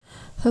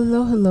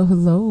Hello, hello,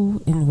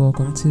 hello, and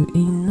welcome to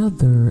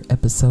another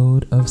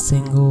episode of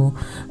Single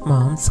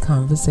Moms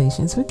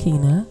Conversations with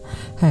Kina.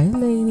 Hey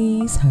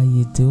ladies, how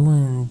you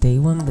doing? Day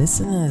one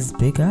listeners,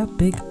 big up,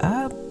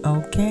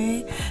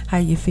 okay? How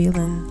you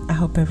feeling? I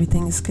hope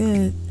everything is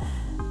good.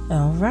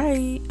 All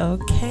right,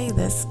 okay,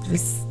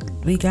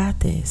 we got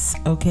this,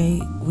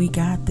 okay? We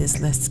got this,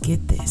 let's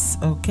get this,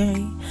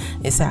 okay?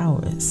 It's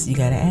ours, you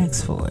gotta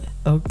ask for it,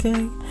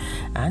 okay?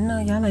 I know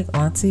y'all like,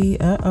 auntie,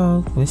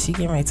 what she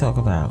getting ready to talk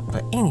about?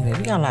 But anyway,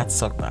 we got a lot to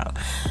talk about.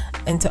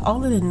 And to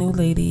all of the new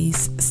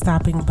ladies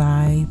stopping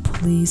by,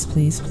 please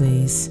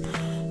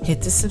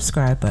hit the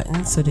subscribe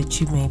button so that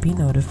you may be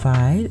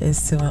notified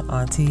as to when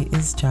auntie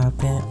is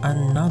dropping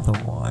another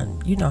one.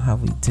 You know how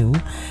we do.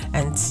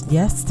 And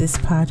yes, this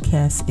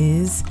podcast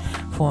is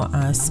for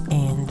us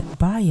and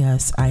by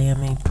us. I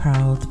am a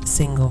proud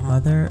single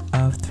mother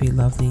of 3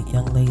 lovely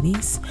young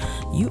ladies.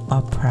 You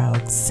are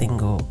proud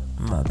single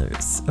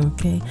mothers,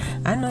 okay?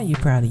 I know you're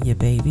proud of your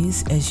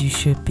babies, as you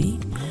should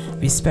be,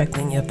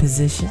 respecting your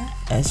position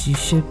as you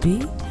should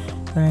be,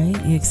 right?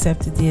 You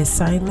accepted the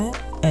assignment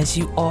as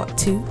you ought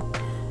to,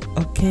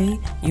 okay?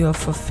 You are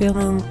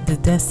fulfilling the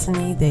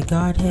destiny that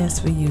God has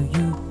for you.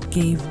 You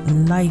gave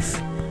life,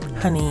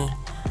 honey.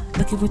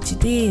 Look at what you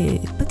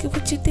did.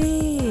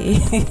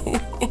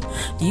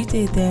 You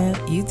did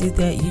that.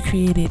 You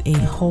created a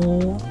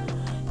whole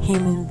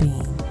human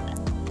being,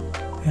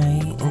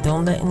 right? And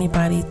don't let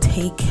anybody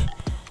take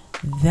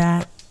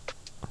that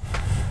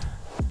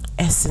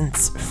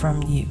essence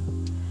from you.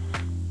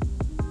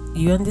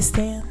 You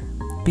understand?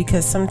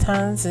 Because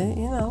sometimes,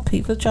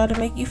 people try to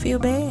make you feel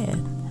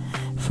bad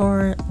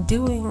for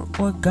doing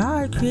what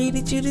God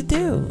created you to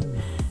do,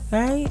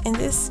 right? And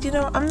this,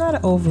 I'm not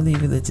an overly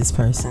religious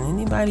person.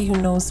 Anybody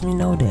who knows me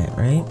know that,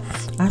 right?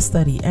 I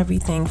study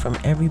everything from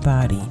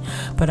everybody,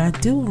 but I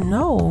do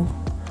know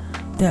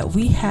that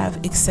we have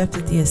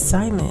accepted the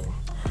assignment,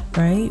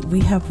 right?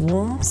 We have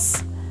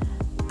wombs,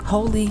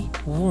 holy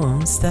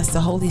wombs. That's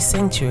the holy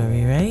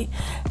sanctuary, right?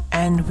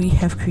 And we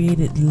have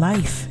created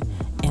life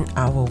in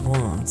our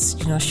wombs.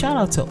 Shout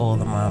out to all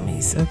the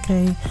mommies,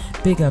 okay?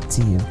 Big up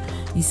to you.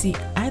 You see,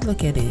 I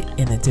look at it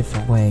in a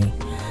different way,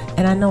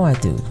 and I know I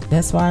do.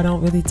 That's why I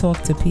don't really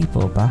talk to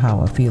people about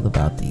how I feel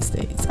about these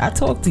things. I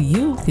talk to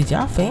you because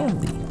y'all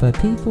family, but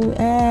people,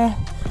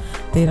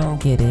 they don't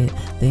get it.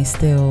 They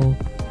still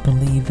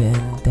believe in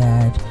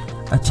that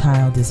a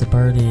child is a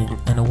burden,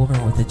 and a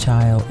woman with a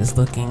child is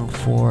looking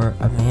for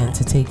a man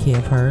to take care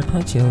of her and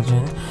her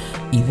children,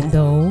 even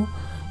though,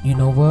 you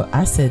know what,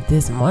 I said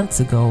this months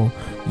ago,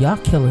 y'all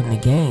killing the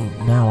game.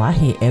 Now I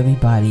hear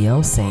everybody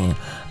else saying,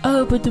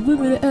 oh, but the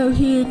women are out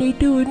here and they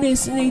doing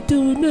this and they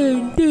doing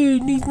that,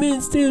 and these men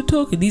still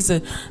talking. These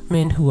are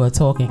men who are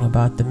talking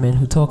about the men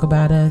who talk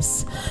about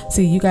us.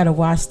 See, you gotta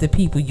watch the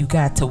people, you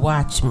got to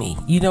watch me.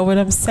 You know what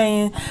I'm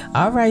saying?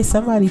 All right,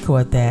 somebody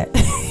caught that.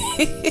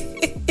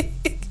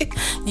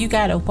 You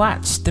gotta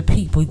watch the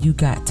people, you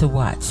got to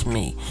watch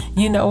me.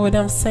 You know what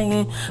I'm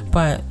saying?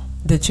 But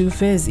the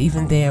truth is,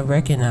 even they're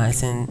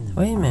recognizing,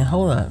 wait a minute,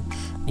 hold up.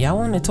 Y'all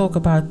want to talk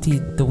about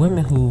the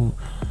women who,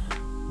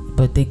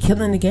 but they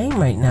killing the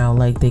game right now.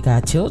 Like, they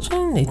got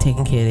children, they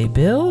taking care of their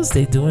bills,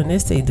 they doing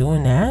this, they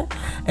doing that,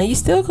 and you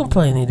still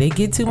complaining. They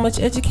get too much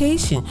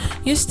education.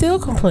 You're still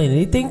complaining.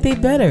 They think they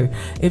better.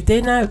 If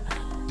they're not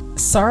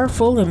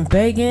sorrowful and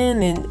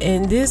begging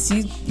and this,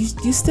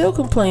 you still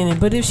complaining.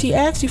 But if she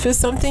asks you for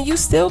something, you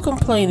still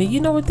complaining.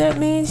 You know what that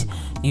means?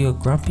 You're a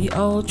grumpy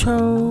old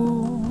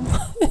troll.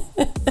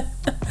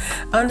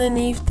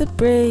 Underneath the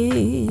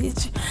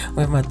bridge,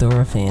 where my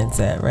Dora fans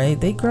at, right?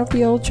 They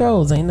grumpy old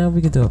trolls. Ain't nothing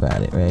we can do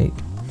about it, right?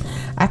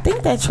 I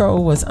think that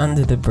troll was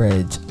under the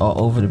bridge or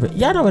over the bridge.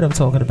 Y'all know what I'm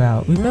talking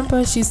about.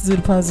 Remember, she used to do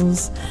the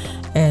puzzles,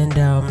 and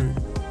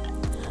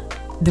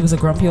there was a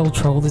grumpy old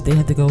troll that they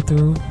had to go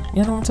through.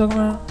 You know what I'm talking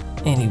about?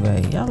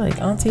 Anyway, y'all like,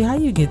 auntie, how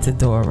you get to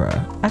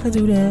Dora? I could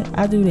do that.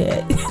 I do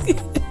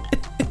that.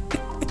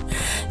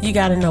 You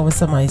gotta know when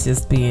somebody's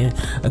just being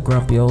a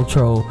grumpy old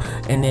troll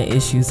and their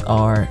issues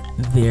are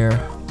their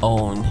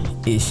own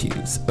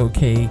issues,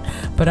 okay?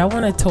 But I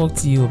want to talk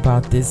to you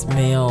about this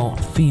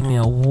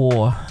male-female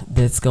war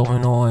that's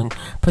going on,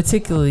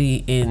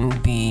 particularly in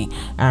the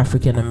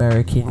African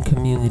American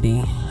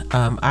community.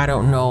 I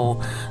don't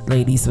know,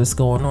 ladies, what's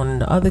going on in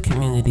the other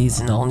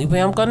communities, and the only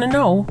way I'm gonna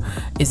know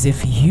is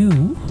if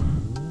you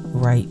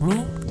write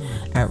me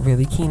at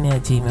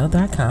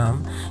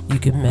reallykeena@gmail.com. You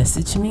can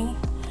message me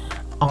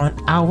on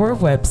our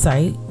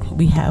website.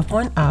 We have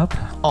one up.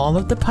 All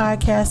of the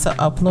podcasts are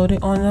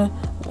uploaded on the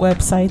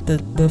website.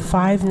 The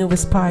 5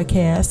 newest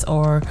podcasts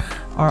are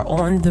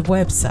on the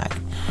website,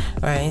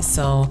 right?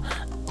 So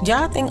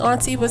y'all think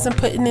auntie wasn't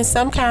putting in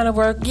some kind of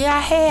work? Yeah, I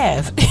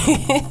have.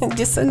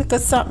 Just a little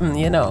something,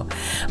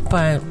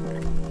 but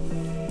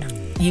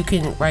you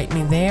can write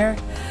me there.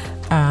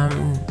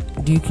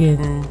 You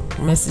can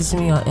message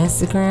me on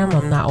Instagram.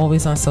 I'm not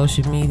always on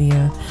social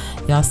media.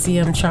 Y'all see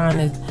I'm trying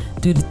to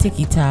do the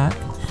TikTok.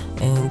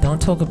 And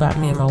don't talk about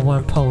me in my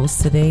one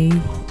post. Today,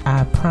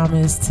 I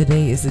promise,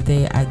 today is the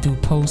day I do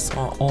posts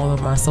on all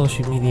of my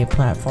social media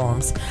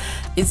platforms.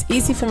 It's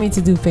easy for me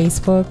to do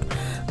Facebook.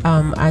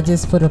 I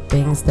just put up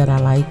things that I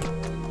like,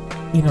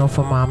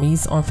 for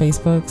mommies on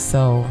Facebook.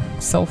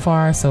 So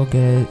far, so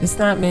good. It's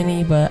not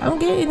many, but I'm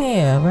getting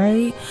there,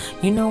 right?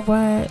 You know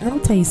what? Let me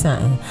tell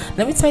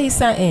you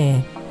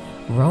something.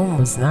 Rome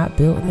was not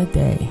built in a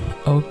day,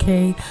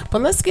 okay?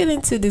 But let's get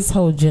into this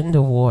whole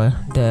gender war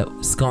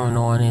that's going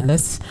on, and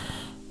let's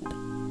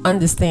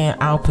understand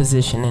our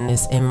position in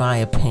this, in my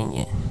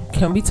opinion.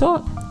 Can we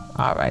talk?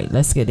 All right,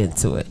 let's get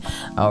into it.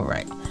 All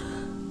right.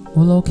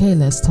 Well, okay,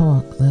 let's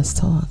talk.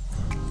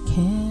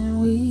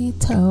 Can we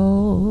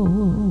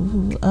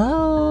talk?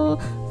 Oh,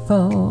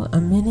 for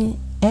a minute.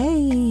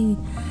 Hey,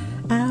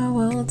 I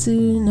want to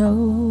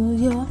know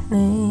your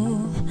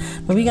name.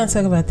 But we're going to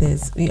talk about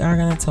this. We are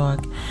going to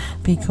talk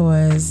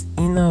because,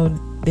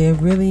 they're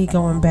really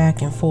going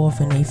back and forth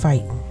and they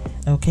fighting.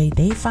 Okay,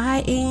 they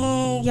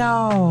fighting,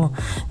 y'all.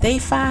 They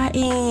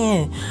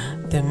fighting.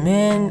 The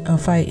men are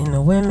fighting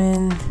the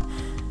women.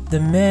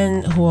 The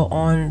men who are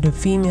on the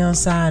female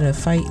side are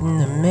fighting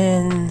the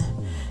men.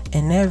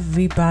 And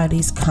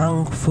everybody's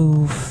kung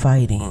fu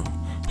fighting.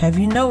 Have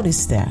you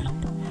noticed that?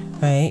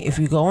 Right? If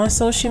you go on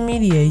social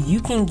media,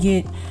 you can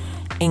get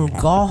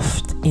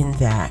engulfed in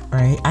that,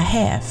 right?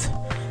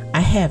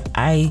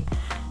 I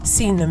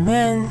seen the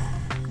men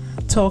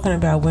talking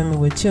about women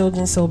with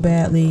children so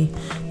badly.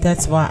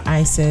 That's why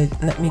I said,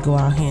 let me go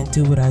out here and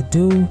do what I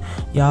do.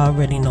 Y'all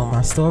already know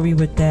my story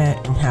with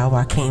that and how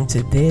I came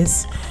to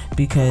this,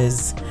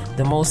 because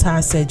the Most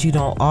High said you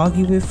don't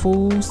argue with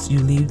fools. You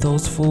leave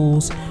those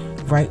fools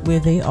right where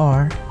they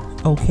are,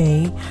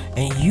 okay?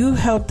 And you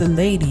help the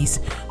ladies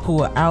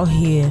who are out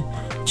here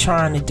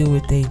trying to do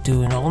what they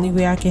do. And the only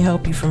way I can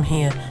help you from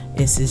here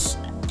is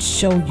to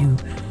show you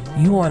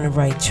on the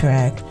right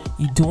track.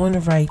 You're doing the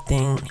right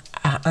thing.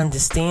 I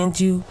understand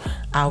you.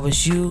 I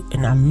was you,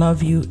 and I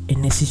love you,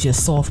 and this is your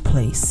soft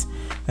place,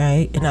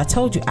 right? And I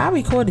told you I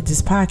recorded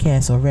this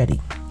podcast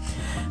already,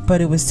 but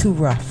it was too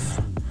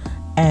rough.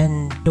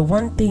 And the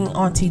one thing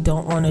Auntie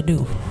don't want to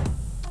do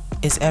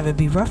is ever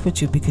be rough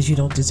with you, because you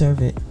don't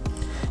deserve it.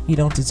 You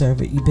don't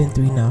deserve it. You've been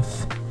through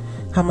enough.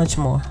 How much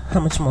more? How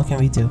much more can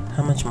we do?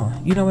 How much more?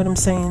 You know what I'm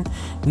saying?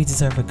 We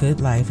deserve a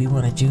good life. We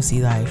want a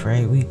juicy life,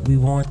 right? We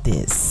want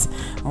this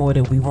more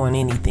than we want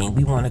anything.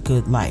 We want a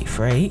good life,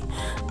 right?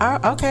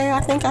 Okay, I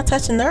think I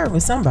touched a nerve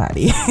with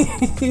somebody.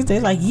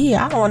 They're like,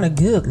 yeah, I want a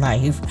good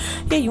life.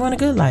 Yeah, you want a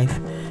good life?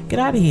 Get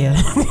out of here.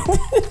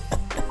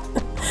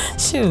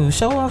 Shoot,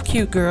 show off,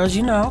 cute girls.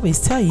 I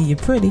always tell you you're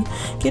pretty.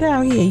 Get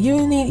out here. You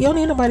don't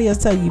need nobody else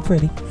tell you you're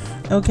pretty.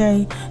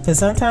 Okay? Because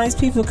sometimes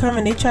people come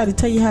and they try to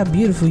tell you how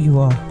beautiful you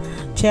are.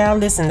 Child,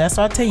 listen, that's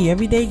why I tell you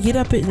every day, get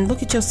up and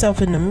look at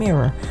yourself in the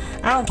mirror.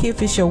 I don't care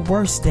if it's your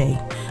worst day.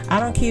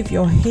 I don't care if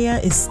your hair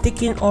is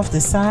sticking off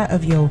the side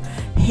of your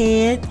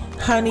head,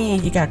 honey,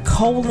 and you got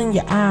coal in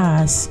your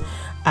eyes.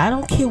 I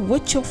don't care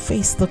what your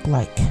face look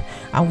like.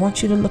 I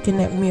want you to look in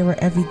that mirror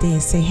every day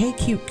and say, hey,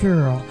 cute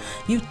girl.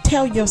 You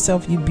tell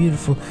yourself you're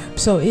beautiful.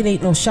 So it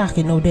ain't no shock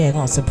and no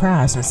daggone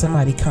surprise when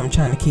somebody come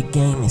trying to kick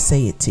game and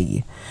say it to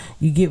you.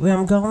 You get where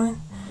I'm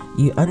going?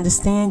 You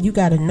understand? You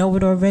got to know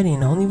it already.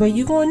 And the only way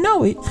you're going to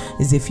know it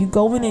is if you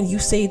go in and you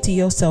say it to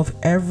yourself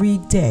every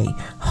day.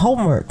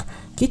 Homework.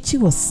 Get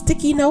you a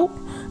sticky note.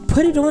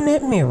 Put it on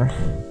that mirror.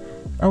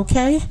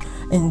 Okay?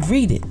 And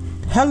read it.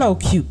 Hello,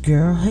 cute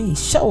girl. Hey,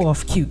 show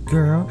off, cute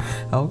girl.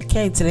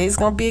 Okay, today's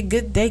going to be a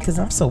good day because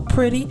I'm so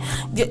pretty.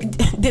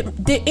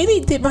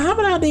 Did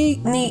Muhammad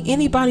Ali need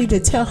anybody to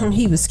tell him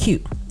he was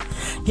cute?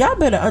 Y'all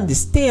better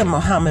understand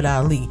Muhammad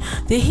Ali.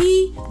 Did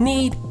he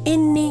need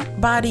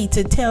anybody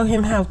to tell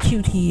him how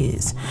cute he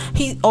is?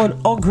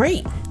 Or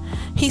great.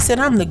 He said,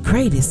 I'm the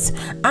greatest.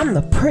 I'm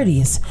the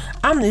prettiest.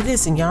 I'm the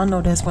this. And y'all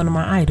know that's one of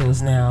my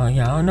idols now.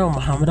 Y'all know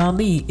Muhammad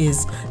Ali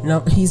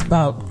he's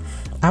about,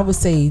 I would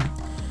say,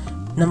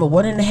 number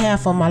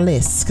 1.5 on my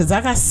list. Because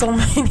I got so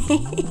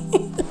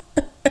many.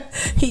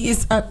 He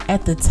is up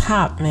at the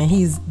top, man.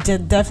 He's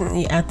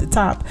definitely at the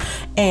top.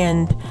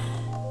 And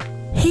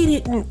he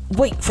didn't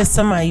wait for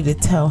somebody to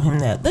tell him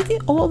that. Look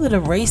at all of the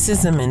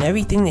racism and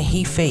everything that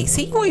he faced.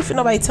 He didn't wait for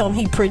nobody to tell him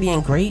he pretty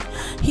and great.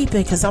 He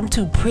because I'm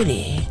too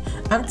pretty.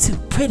 I'm too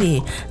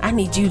pretty. I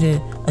need you to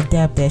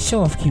adapt that.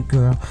 Show off, cute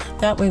girl.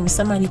 That way when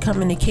somebody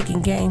come in the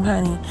kicking game,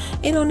 honey,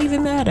 it don't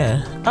even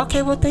matter.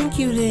 Okay, well, thank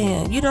you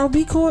then.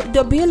 Be cool.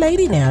 Be a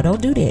lady now.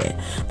 Don't do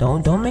that.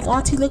 Don't make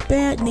Auntie look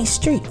bad in these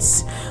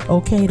streets.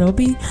 Okay,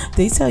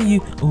 they tell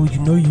you, oh,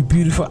 you're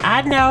beautiful.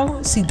 I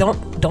know. See,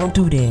 don't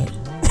do that.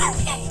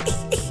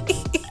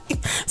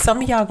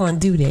 Some of y'all gonna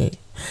do that,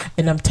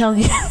 and I'm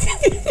telling you,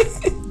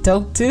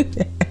 don't do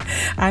that.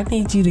 I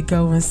need you to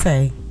go and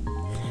say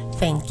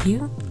thank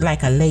you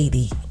like a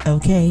lady,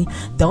 okay?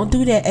 Don't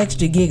do that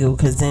extra giggle,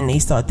 because then they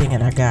start thinking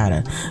I got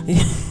her.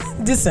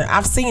 Listen,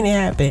 I've seen it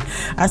happen.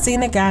 I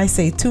seen a guy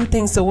say 2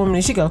 things to a woman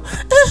and she go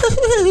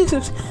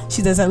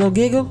she does that little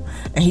giggle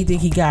and he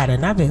think he got her,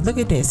 and I be look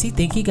at this, he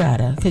think he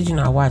got her, because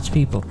I watch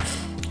people.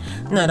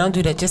 No, don't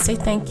do that. Just say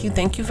thank you.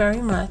 Thank you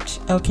very much.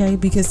 Okay?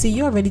 Because see,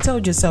 you already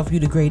told yourself you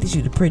the greatest,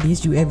 you the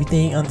prettiest, you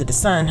everything under the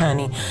sun,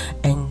 honey.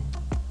 And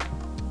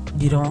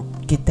you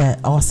don't get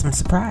that awesome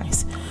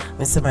surprise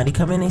when somebody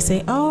come in, they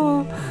say,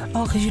 oh,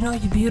 because you know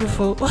you're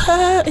beautiful.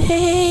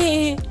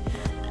 Hey,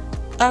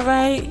 all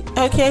right,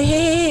 okay,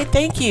 hey,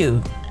 thank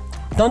you.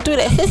 Don't do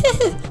that.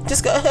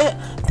 Just go ahead.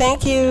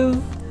 Thank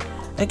you.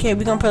 Okay,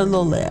 we're gonna put a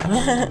little laugh.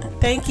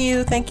 Thank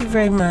you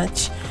very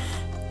much.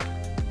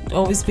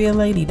 Always be a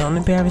lady. Don't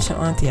embarrass your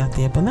auntie out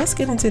there. But let's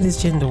get into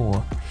this gender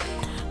war.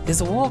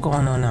 There's a war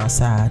going on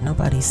outside.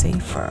 Nobody's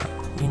safe from.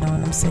 You know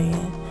what I'm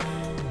saying?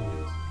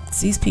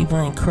 These people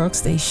ain't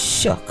crooks, they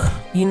shook.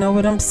 You know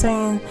what I'm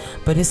saying?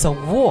 But it's a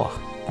war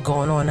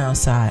going on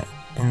outside,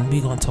 and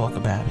we're going to talk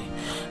about it.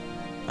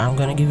 I'm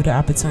going to give you the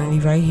opportunity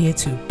right here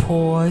to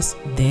pause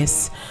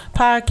this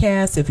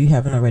podcast if you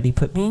haven't already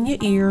put me in your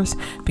ears,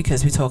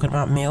 because we're talking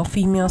about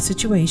male-female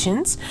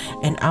situations,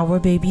 and our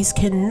babies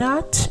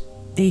cannot,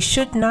 they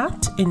should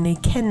not, and they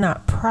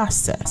cannot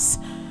process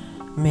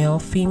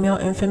male-female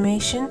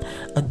information,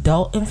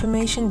 adult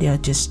information. They are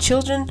just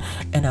children,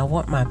 and I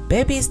want my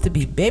babies to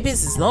be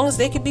babies as long as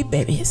they can be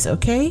babies.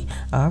 Okay?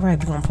 All right,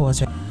 we're gonna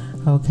pause right.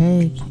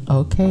 Okay,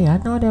 I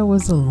know that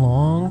was a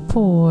long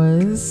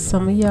pause.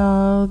 Some of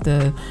y'all,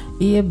 the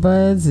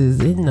earbuds is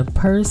in the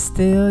purse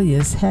still. You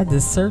just had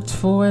to search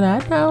for it.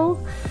 I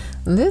know.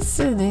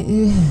 Listen,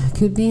 it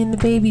could be in the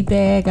baby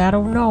bag. I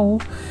don't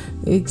know.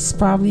 It's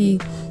probably,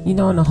 in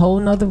a whole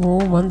nother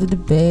room under the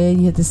bed.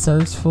 You had to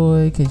search for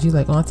it because you're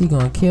like, auntie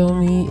gonna kill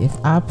me if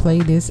I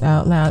play this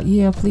out loud.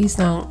 Yeah, please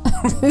don't.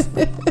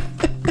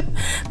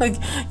 Like,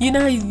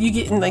 you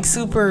getting like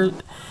super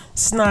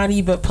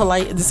snotty but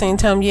polite at the same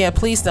time. Yeah,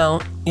 please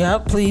don't. Yeah,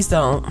 please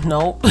don't.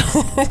 Nope.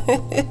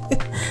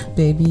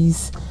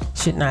 Babies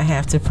should not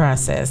have to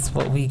process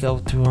what we go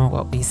through and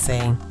what we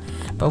say.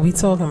 But we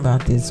talking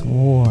about this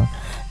war,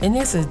 and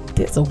there's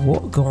a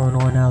war going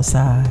on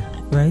outside,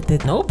 right?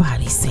 That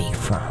nobody's safe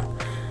from,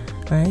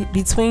 right?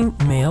 Between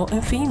male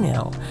and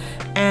female,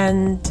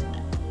 and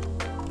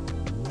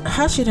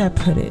how should I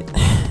put it?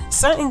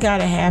 Something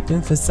gotta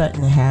happen for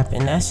something to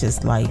happen. That's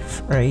just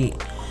life,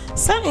 right?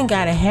 Something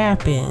gotta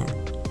happen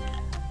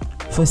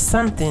for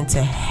something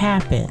to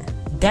happen.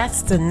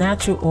 That's the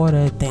natural order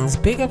of things.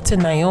 Big up to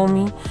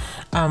Naomi,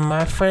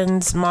 my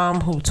friend's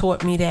mom, who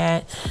taught me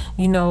that.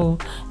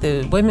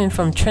 The women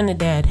from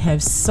Trinidad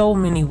have so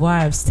many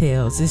wives'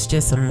 tales. It's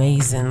just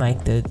amazing,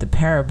 like the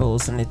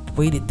parables and the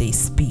way that they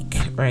speak,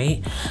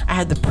 right? I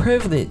had the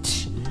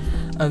privilege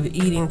of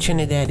eating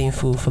Trinidadian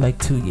food for like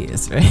 2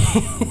 years, right?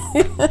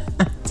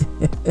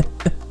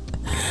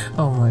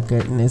 Oh my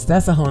goodness,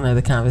 that's a whole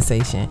nother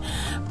conversation.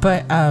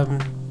 But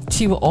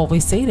she will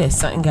always say that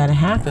something gotta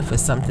happen for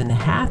something to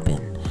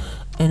happen.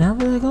 And I'm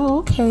like, oh,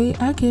 okay,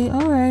 I get,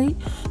 all right.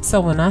 So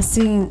when I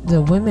seen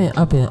the women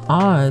up in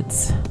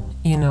odds,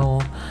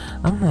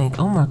 I'm like,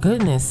 oh my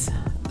goodness,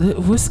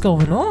 what's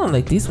going on?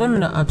 Like, these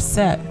women are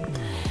upset.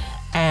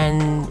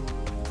 And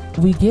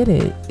we get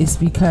it. It's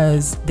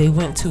because they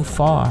went too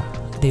far.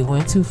 They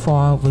went too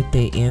far with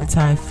their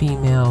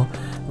anti-female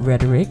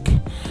rhetoric.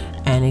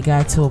 And it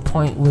got to a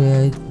point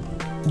where,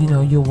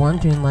 you're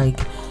wondering,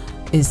 like,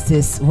 what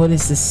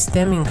is this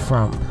stemming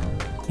from?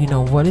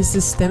 What is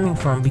this stemming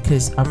from?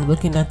 Because I'm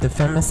looking at the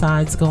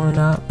femicides going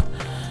up.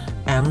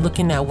 I'm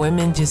looking at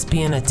women just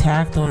being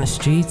attacked on the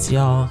streets,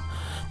 y'all.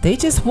 They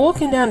just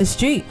walking down the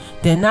street.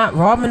 They're not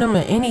robbing them or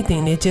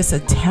anything. They're just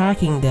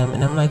attacking them.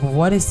 And I'm like,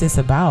 what is this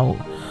about?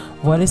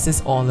 What is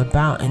this all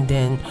about? And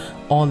then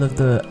all of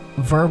the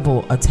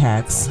verbal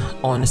attacks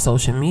on the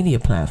social media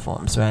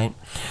platforms, right?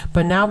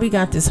 But now we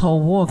got this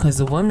whole war because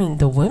the women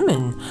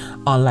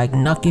are like,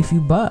 knuck if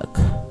you buck.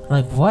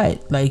 Like,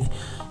 what? Like,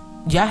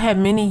 y'all had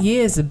many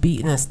years of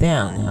beating us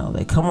down now.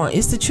 Like, come on,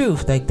 it's the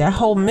truth. Like, that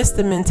whole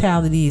Mr.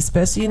 mentality,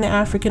 especially in the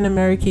African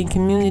American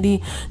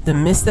community, the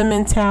Mr.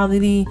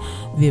 mentality,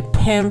 the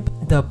pimp,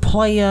 the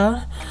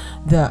player,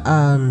 the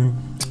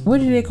what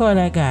do they call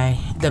that guy?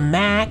 The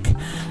Mac,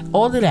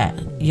 all of that.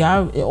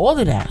 All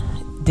of that.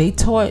 They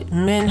taught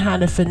men how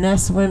to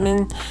finesse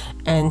women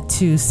and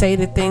to say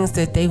the things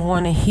that they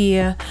want to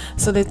hear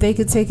so that they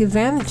could take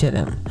advantage of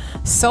them,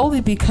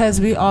 solely because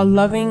we are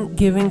loving,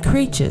 giving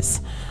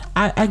creatures.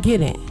 I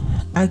get it,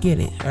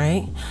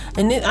 right?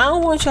 And then I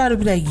don't want y'all to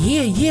be like,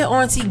 yeah,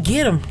 auntie,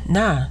 get him.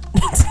 Nah.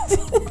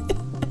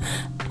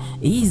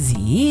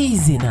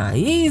 Easy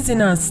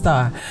now,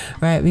 star.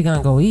 Right? We're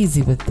gonna go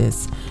easy with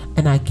this.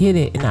 And I get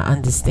it, and I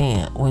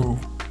understand. When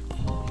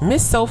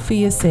Miss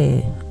Sophia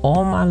said,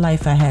 all my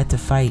life I had to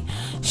fight,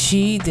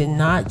 she did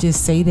not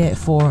just say that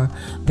for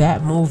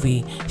that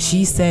movie.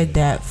 She said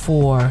that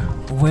for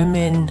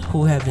women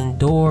who have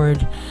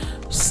endured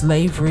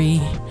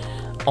slavery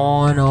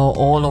on or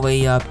all the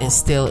way up and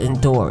still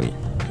endure it,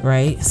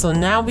 right? So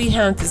now we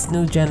have this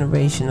new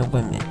generation of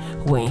women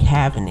who ain't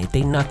having it.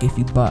 They knuck if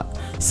you buck.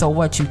 So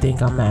what, you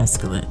think I'm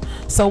masculine?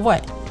 So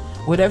what?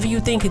 Whatever you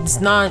think,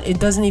 it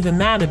doesn't even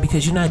matter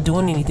because you're not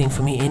doing anything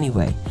for me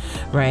anyway,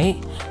 right?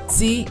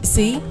 See,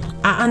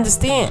 I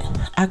understand.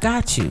 I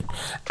got you.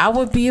 I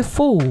would be a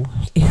fool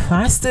if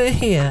I stood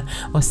here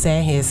or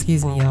sat here,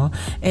 excuse me, y'all,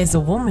 as a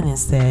woman and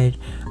said,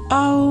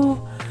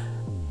 oh,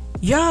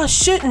 y'all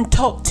shouldn't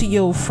talk to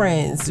your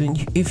friends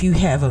if you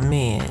have a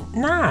man.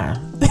 Nah.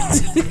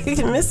 You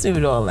can miss me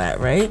with all that,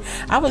 right?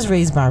 I was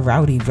raised by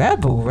Rowdy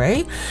Rebel,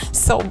 right?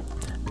 So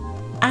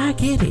I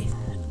get it.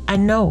 I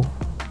know.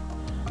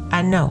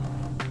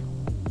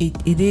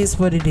 It is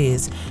what it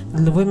is.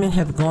 The women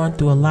have gone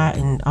through a lot,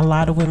 and a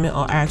lot of women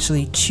are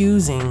actually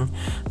choosing,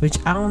 which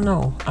I don't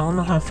know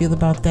how I feel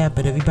about that,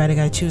 but everybody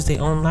got to choose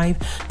their own life.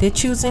 They're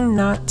choosing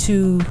not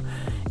to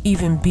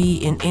even be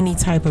in any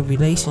type of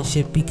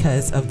relationship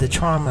because of the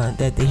trauma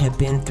that they have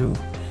been through,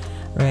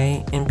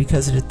 right? And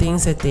because of the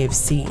things that they've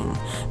seen,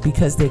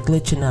 because they're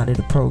glitching out of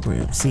the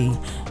program. See,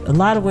 a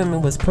lot of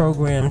women was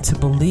programmed to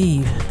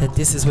believe that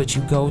this is what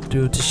you go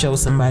through to show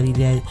somebody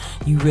that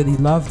you really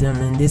love them,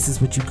 and this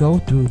is what you go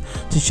through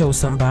to show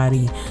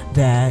somebody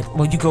that,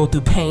 well, you go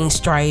through pain,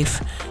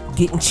 strife,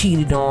 getting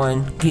cheated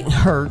on, getting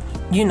hurt,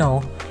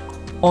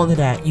 all of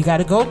that. You got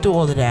to go through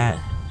all of that,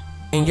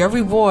 and your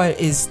reward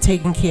is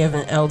taking care of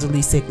an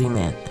elderly, sickly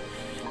man.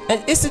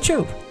 And it's the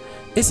truth.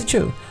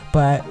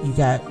 But you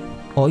got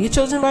all your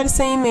children by the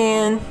same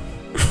man.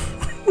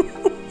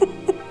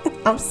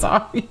 I'm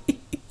sorry.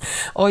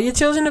 All your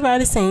children are by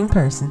the same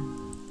person.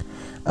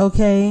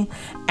 Okay?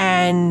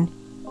 And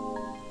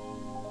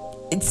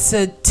it's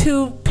a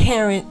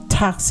 2-parent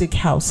toxic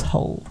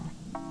household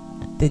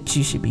that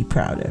you should be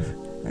proud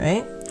of,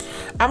 right?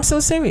 I'm so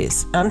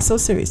serious.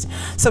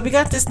 So we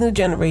got this new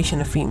generation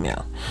of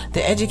female,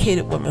 the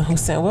educated women who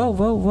say,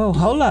 whoa,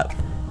 hold up.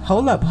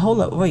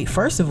 Wait,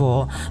 first of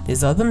all,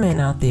 there's other men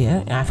out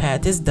there. I've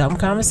had this dumb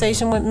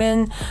conversation with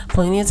men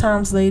plenty of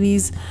times,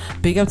 ladies.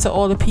 Big up to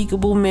all the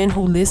peekaboo men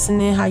who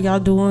listening. How y'all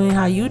doing?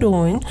 How you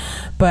doing?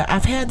 But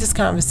I've had this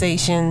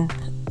conversation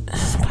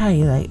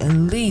probably like at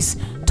least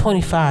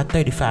 25,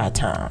 35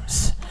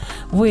 times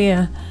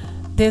where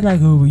they're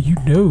like, oh,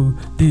 well,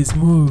 there's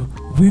more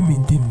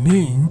women than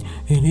men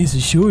and there's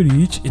a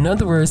shortage. In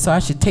other words, so I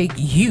should take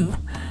you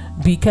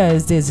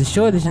because there's a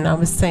shortage. And I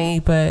was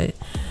saying, but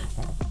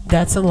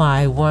that's a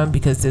lie. One,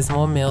 because there's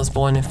more males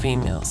born than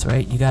females,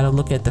 right? You got to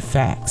look at the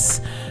facts,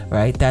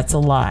 right? That's a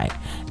lie.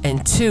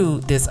 And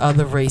two, there's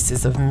other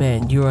races of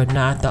men. You are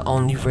not the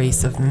only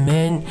race of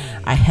men.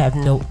 I have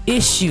no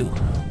issue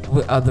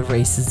with other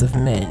races of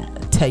men.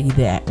 I tell you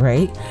that,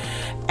 right?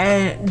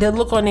 And the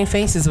look on their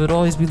faces would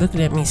always be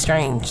looking at me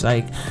strange.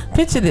 Like,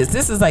 picture this.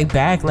 This is like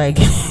back, like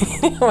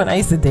when I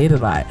used to date a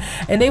lot.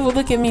 And they would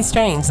look at me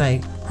strange,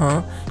 like,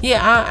 huh? Yeah,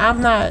 I'm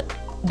not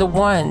the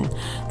one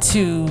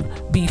to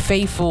be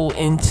faithful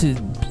and to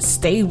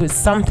stay with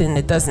something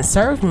that doesn't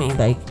serve me.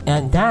 Like,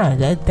 and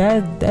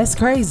that's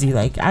crazy.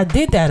 Like, I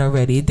did that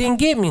already. It didn't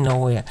get me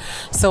nowhere.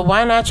 So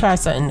why not try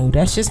something new?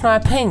 That's just my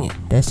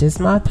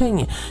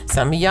opinion.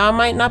 Some of y'all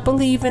might not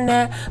believe in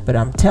that, but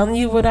I'm telling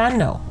you what I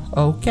know.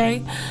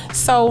 Okay?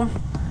 So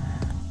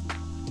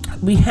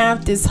we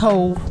have this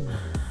whole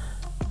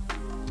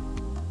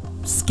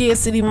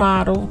scarcity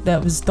model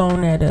that was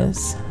thrown at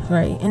us,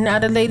 right? And now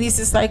the ladies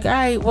is like, all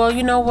right, well,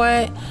 you know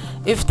what?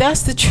 If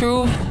that's the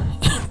truth,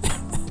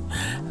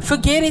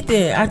 forget it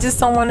then. I just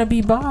don't want to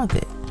be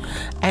bothered.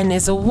 And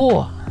it's a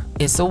war,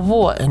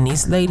 and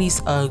these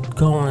ladies are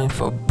going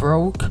for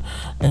broke,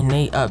 and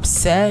they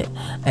upset,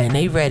 and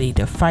they ready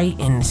to fight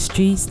in the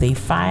streets. They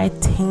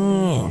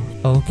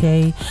fighting,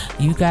 okay?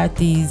 You got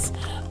these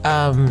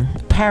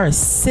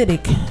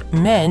parasitic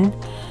men.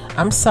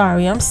 I'm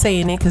sorry, I'm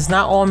saying it because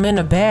not all men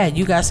are bad.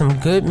 You got some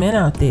good men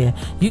out there.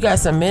 You got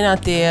some men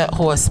out there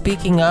who are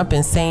speaking up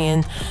and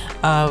saying,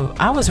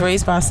 I was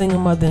raised by a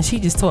single mother and she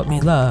just taught me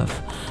love.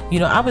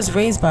 I was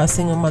raised by a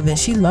single mother and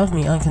she loved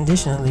me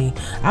unconditionally.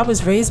 I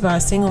was raised by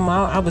a single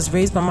mom. I was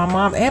raised by my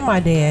mom and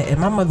my dad, and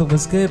my mother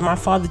was good. My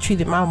father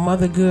treated my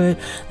mother good.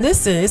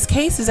 Listen, it's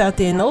cases out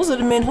there, and those are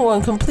the men who are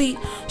in complete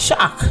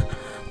shock.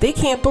 They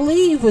can't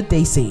believe what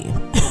they see.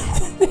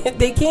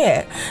 They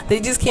can't. They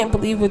just can't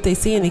believe what they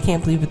see, and they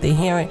can't believe what they're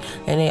hearing,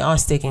 and they are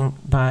sticking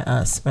by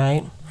us,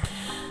 right?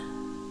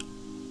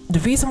 The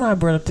reason why I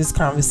brought up this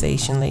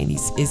conversation,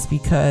 ladies, is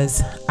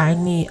because I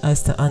need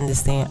us to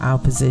understand our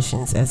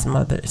positions as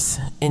mothers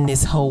in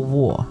this whole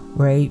war,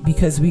 right?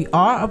 Because we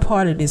are a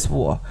part of this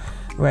war,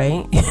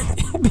 right?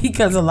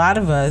 Because a lot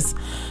of us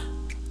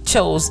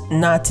chose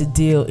not to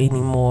deal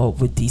anymore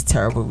with these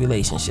terrible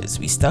relationships.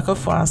 We stuck up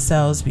for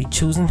ourselves. We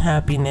choosing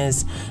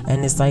happiness,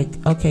 and it's like,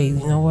 okay,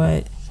 you know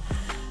what?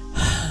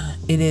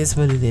 It is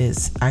what it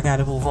is. I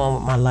gotta move on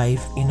with my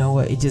life. You know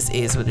what? It just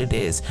is what it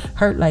is.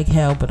 Hurt like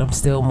hell, but I'm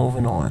still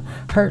moving on.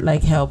 Hurt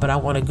like hell, but I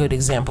want a good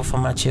example for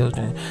my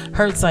children.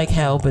 Hurts like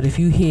hell, but if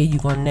you hear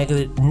you're gonna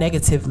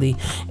negatively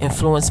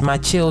influence my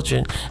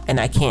children, and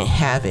I can't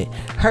have it.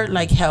 Hurt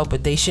like hell,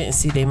 but they shouldn't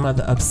see their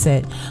mother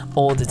upset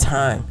all the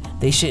time.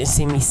 They shouldn't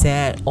see me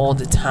sad all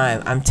the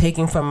time. I'm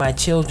taking from my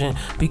children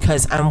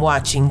because I'm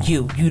watching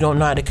you. You don't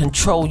know how to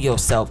control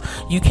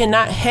yourself. You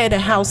cannot head a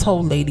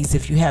household, ladies,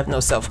 if you have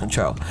no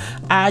self-control.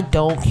 I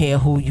don't care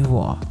who you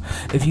are.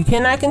 If you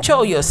cannot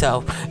control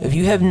yourself, if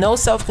you have no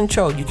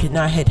self-control, you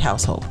cannot head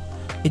household.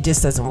 It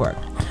just doesn't work.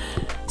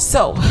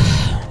 So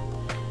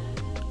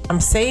I'm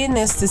saying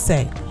this to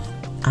say,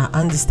 I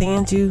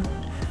understand you.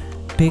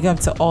 Big up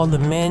to all the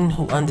men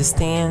who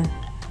understand,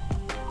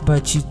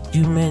 but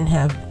you men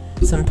have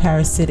some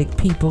parasitic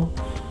people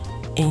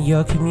in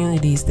your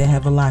communities that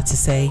have a lot to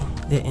say.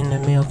 They're in the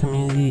male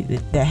community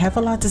that have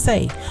a lot to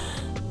say.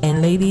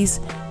 And ladies,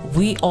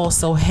 we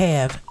also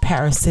have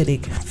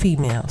parasitic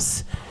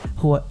females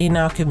who are in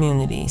our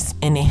communities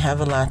and they have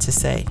a lot to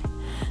say.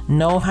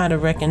 Know how to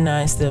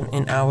recognize them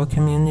in our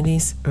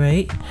communities,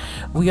 right?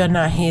 We are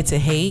not here to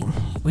hate.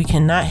 We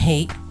cannot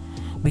hate.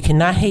 We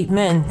cannot hate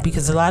men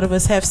because a lot of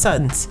us have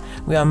sons.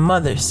 We are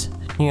mothers.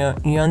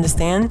 You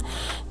understand?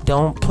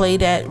 Don't play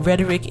that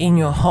rhetoric in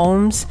your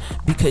homes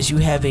because you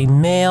have a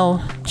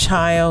male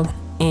child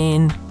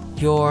in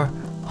your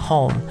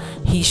home.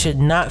 He should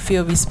not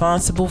feel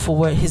responsible for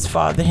what his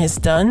father has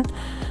done.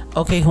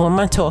 Okay, who am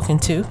I talking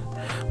to?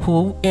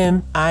 Who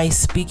am I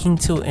speaking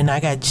to? And I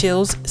got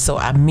chills, so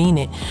I mean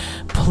it.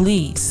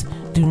 Please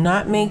do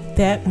not make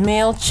that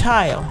male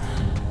child.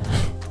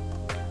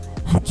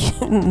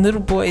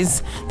 Little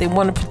boys, they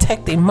want to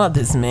protect their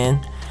mothers,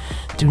 man.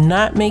 Do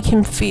not make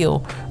him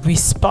feel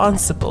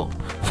responsible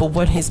for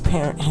what his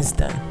parent has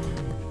done.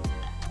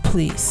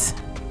 Please.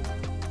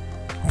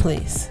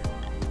 Please.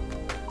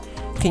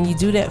 Can you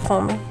do that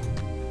for me?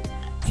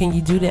 Can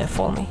you do that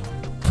for me?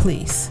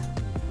 Please.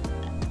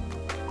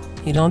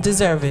 He don't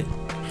deserve it.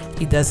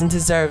 He doesn't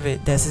deserve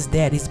it. That's his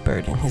daddy's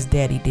burden. His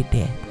daddy did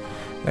that.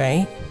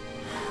 Right?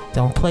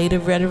 Don't play the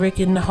rhetoric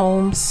in the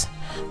homes.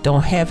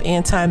 Don't have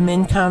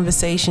anti-men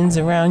conversations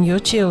around your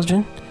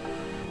children.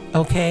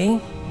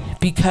 Okay?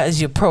 Because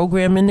you're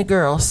programming the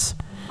girls.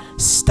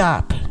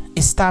 Stop.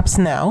 It stops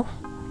now.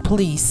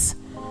 Please.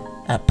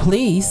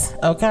 Please.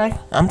 Okay?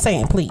 I'm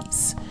saying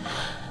please.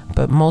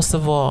 But most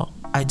of all,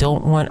 I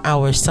don't want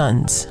our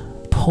sons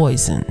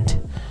poisoned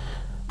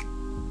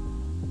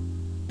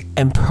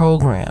and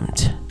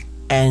programmed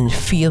and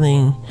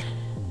feeling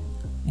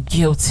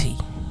guilty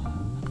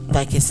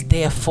like it's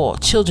their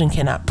fault. Children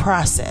cannot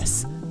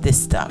process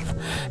this stuff,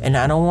 and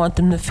I don't want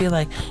them to feel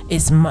like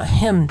it's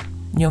him,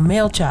 your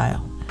male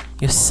child,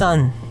 your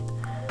son.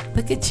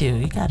 Look at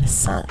you got a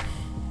son.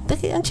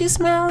 Aren't you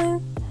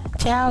smiling?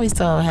 Child, I always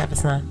thought I have a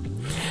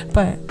son,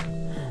 but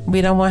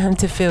we don't want him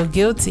to feel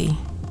guilty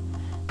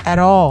at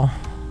all,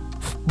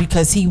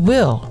 because he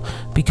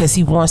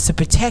wants to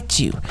protect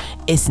you.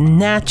 It's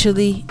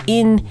naturally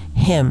in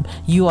him.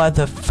 You are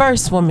the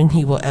first woman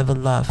he will ever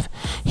love.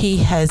 He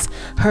has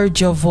heard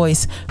your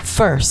voice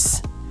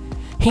first.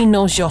 He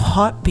knows your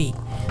heartbeat.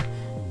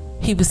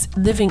 He was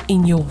living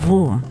in your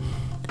womb.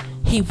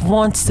 He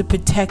wants to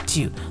protect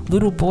you.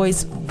 Little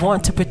boys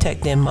want to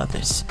protect their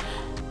mothers.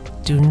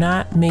 Do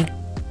not make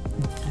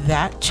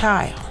that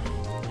child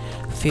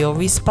feel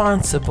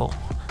responsible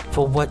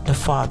for what the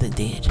father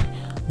did,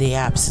 the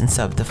absence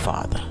of the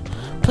father.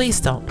 Please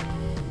don't.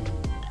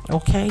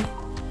 Okay?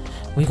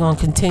 We're going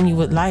to continue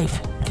with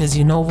life, because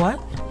you know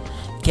what?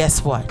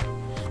 Guess what?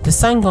 The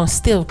sun going to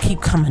still keep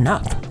coming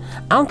up.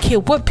 I don't care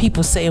what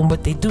people say and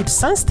what they do. The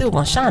sun's still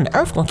going to shine. The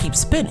earth going to keep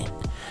spinning.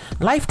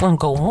 Life going to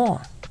go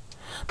on.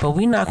 But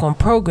we're not going to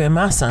program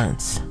our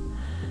sons.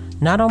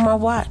 Not on my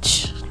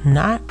watch.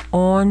 Not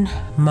on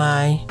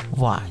my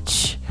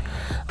watch.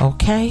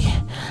 Okay?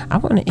 I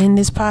want to end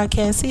this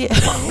podcast here.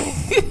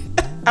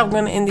 I'm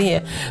going to end it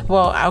here.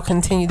 Well, I'll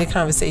continue the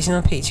conversation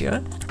on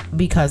Patreon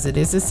because it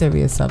is a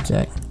serious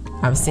subject.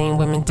 I've seen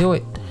women do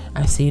it.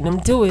 I've seen them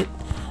do it.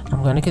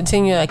 I'm going to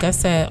continue, like I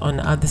said, on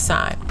the other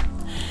side.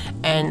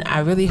 And I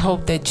really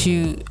hope that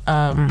you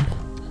are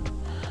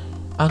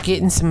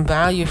getting some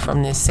value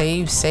from this.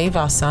 Save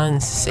our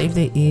sons. Save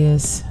their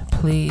ears,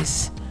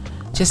 please.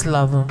 Just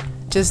love them.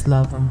 Just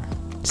love them.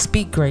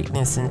 Speak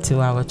greatness into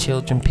our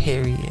children,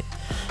 period.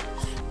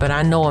 But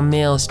I know a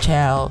male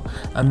child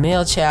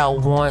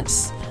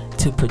wants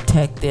to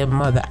protect their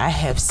mother. I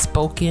have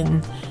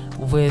spoken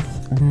with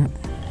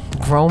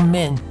grown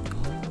men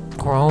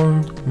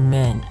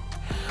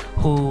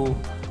who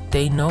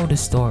they know the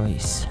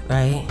stories,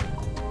 right?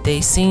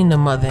 They seen the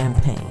mother in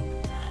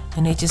pain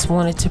and they just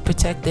wanted to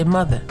protect their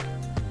mother.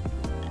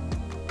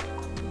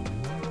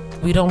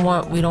 We don't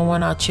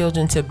want our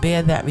children to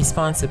bear that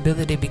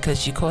responsibility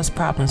because you cause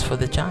problems for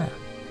the child.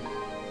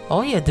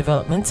 Oh yeah,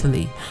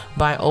 developmentally,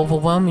 by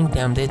overwhelming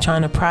them. They're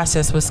trying to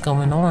process what's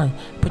going on.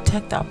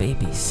 Protect our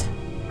babies.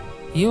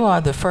 You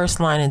are the first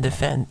line of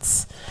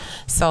defense.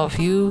 So if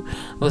you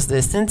was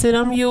listening to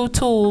them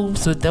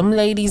YouTubes with them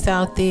ladies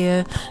out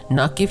there,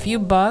 knock if you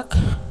buck,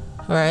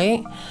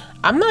 right?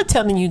 I'm not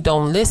telling you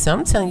don't listen.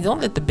 I'm telling you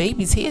don't let the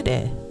babies hear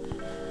that.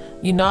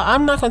 You know,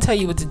 I'm not going to tell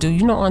you what to do.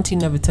 You know, Auntie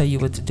never tell you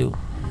what to do.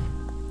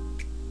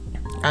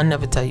 I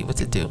never tell you what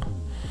to do.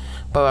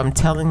 But I'm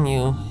telling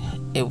you,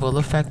 it will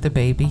affect the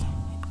baby,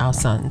 our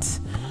sons.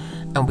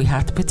 And we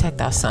have to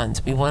protect our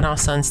sons. We want our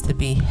sons to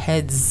be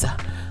heads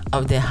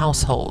of their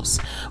households.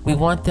 We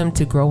want them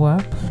to grow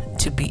up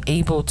to be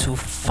able to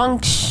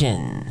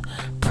function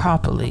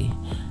properly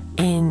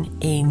in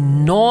a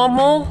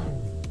normal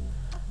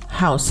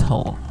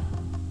household.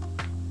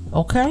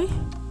 Okay?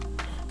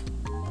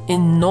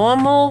 in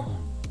normal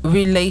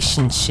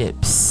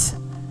relationships.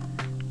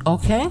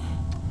 Okay?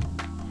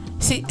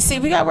 See,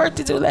 we got work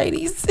to do,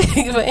 ladies.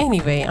 But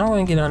anyway, I'm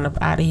going to get on up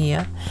out of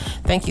here.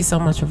 Thank you so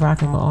much for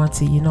rocking with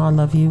Auntie. You know I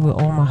love you with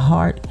all my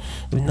heart.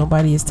 If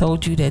nobody has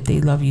told you that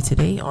they love you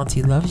today,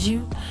 Auntie loves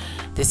you.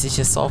 This is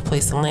your soft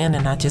place to land,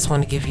 and I just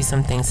want to give you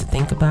some things to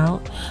think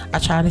about. I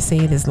try to say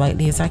it as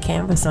lightly as I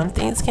can, but some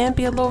things can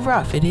be a little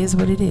rough. It is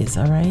what it is,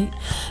 all right?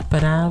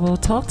 But I will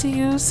talk to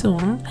you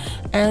soon,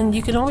 and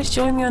you can always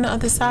join me on the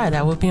other side.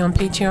 I will be on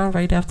Patreon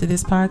right after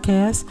this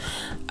podcast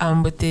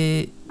with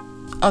the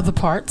other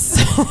parts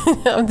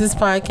of this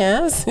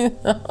podcast.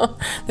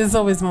 There's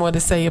always more to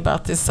say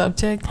about this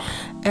subject,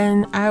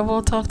 and I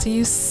will talk to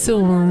you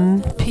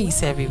soon.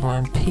 Peace,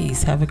 everyone.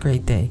 Peace. Have a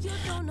great day.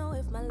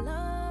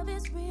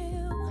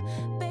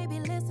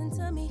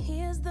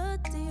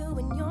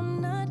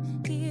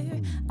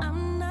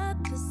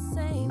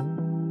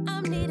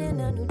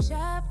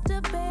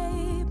 Chapter,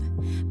 babe.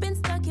 Been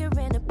stuck here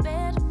in a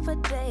bed for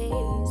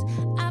days.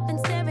 I've been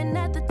staring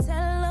at the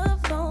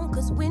telephone,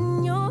 cause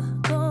when you're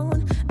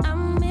gone, I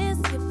miss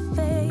your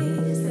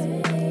face.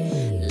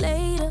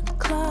 8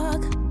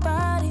 o'clock,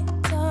 body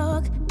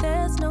talk.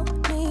 There's no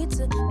need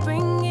to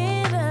bring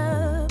it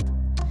up.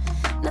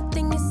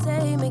 Nothing you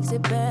say makes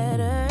it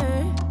better.